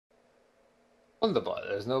Wunderbar,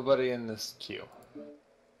 there's nobody in this queue.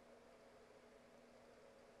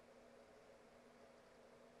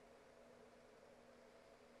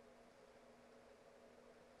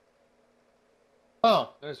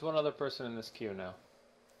 Oh, there's one other person in this queue now.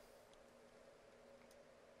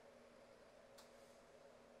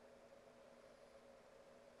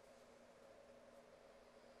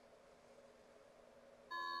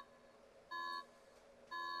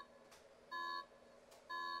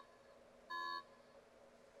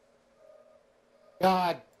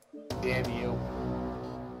 God damn you.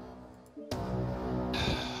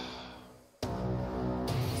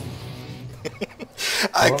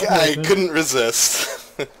 I couldn't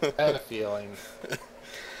resist. I had a feeling.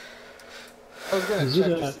 I was gonna is check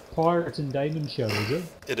it a this. Pirate and Damon show, is it?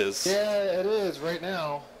 It is. Yeah, it is right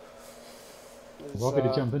now. I'm happy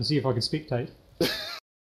to jump in and see if I can spectate.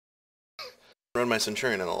 Run my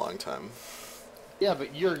Centurion in a long time. Yeah,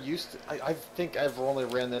 but you're used to... I think I've only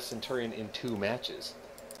ran this Centurion in 2 matches.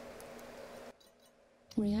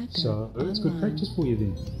 Reactor So it's good online. practice for you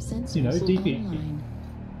then. Sensors You know, DP. online.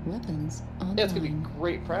 Weapons online. Yeah, it's gonna be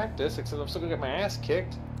great practice, except I'm still gonna get my ass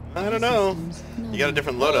kicked. I don't know. You got a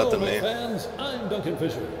different loadout than me. Fans, I'm Duncan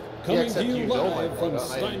Fisher, Yeah, coming except to you you know my live from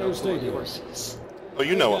loadout, I didn't know Steiner what Stadium. yours is. Oh,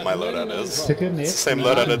 you know what my loadout is. Ticker net. It's the same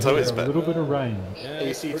loadout it's always A been. little bit of range.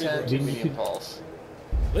 AC-10 Then to you medium could- pulse.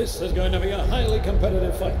 This is going to be a highly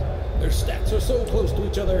competitive fight. Their stats are so close to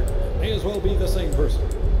each other, may as well be the same person.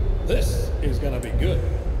 This is going to be good.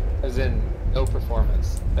 As in, no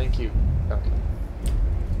performance. Thank you, Duncan.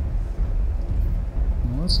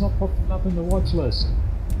 No, it's not popping up in the watch list.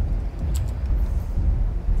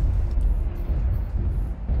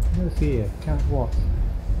 No fear, can't watch.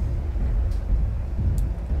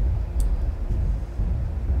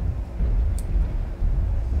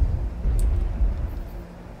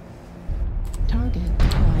 Target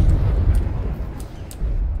acquired.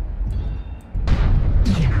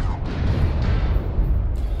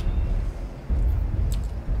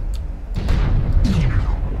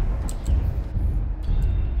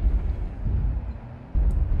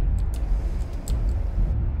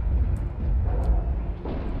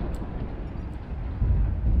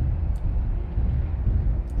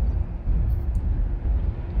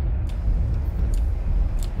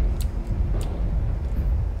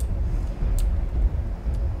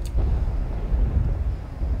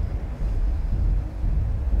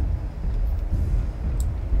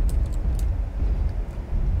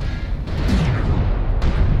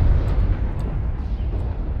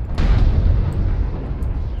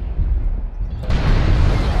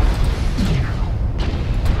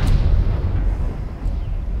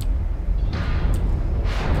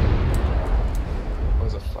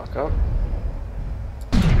 Was a fuck up.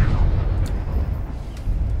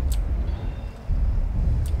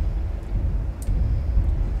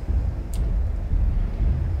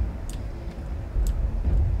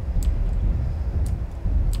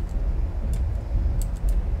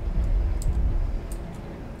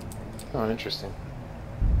 Oh, interesting.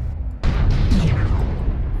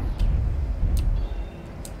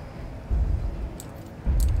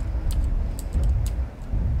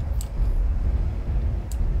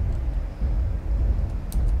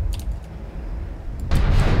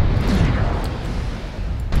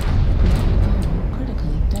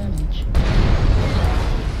 Critical damage.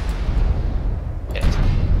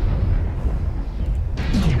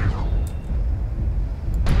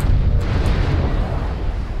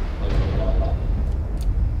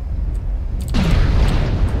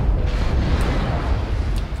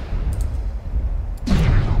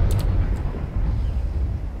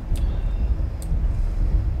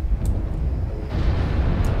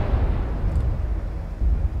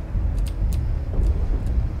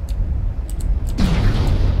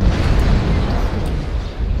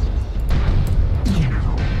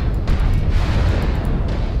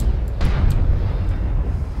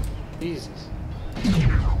 Jesus.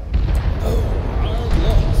 Are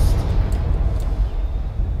lost.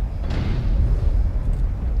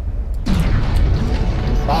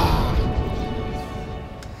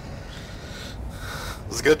 It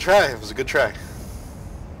was a good try. It was a good try.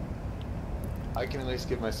 I can at least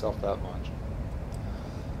give myself that much.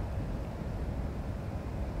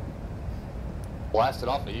 Blasted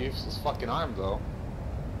off a useless fucking arm, though.